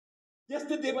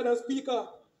Yesterday, Madam Speaker,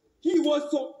 he was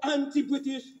so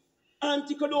anti-British,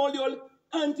 anti-colonial,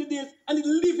 anti-this, and he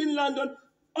lived in London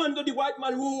under the white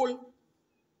man rule.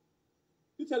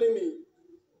 You telling me?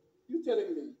 You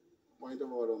telling me? Point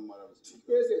of order, Madam Speaker.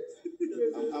 Where is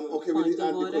it? I'm okay with the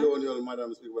anti-colonial,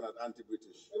 Madam Speaker, but not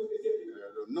anti-British.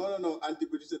 No.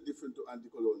 Anti-British is different to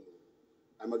anti-colonial.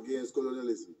 I'm against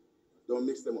colonialism. Don't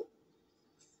mix them up.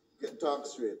 Talk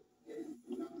straight.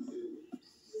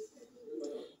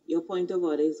 Your point of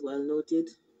order is well noted.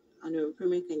 Honourable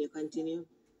Premier, can you continue?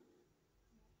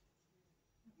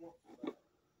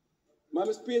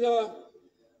 Madam Speaker,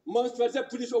 Montserrat is a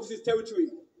British overseas territory.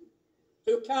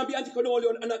 So you can't be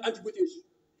anti-colonial and not anti-British.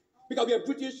 Because we are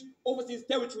British overseas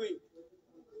territory.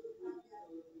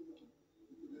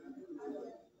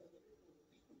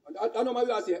 I know my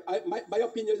last here. My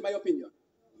opinion is my opinion.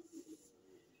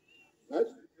 Right?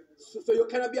 So you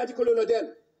cannot be anti-colonial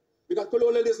then. Because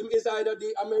colonialism is either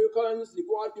the Americans, the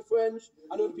French,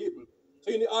 and other people.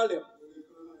 So you need all them.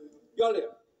 You all them.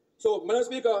 So, Madam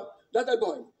Speaker, that's the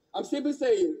point. I'm simply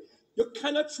saying, you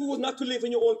cannot choose not to live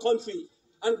in your own country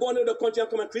and go another country and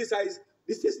come and criticize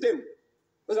the system.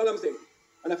 That's all I'm saying.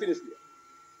 And I finish here.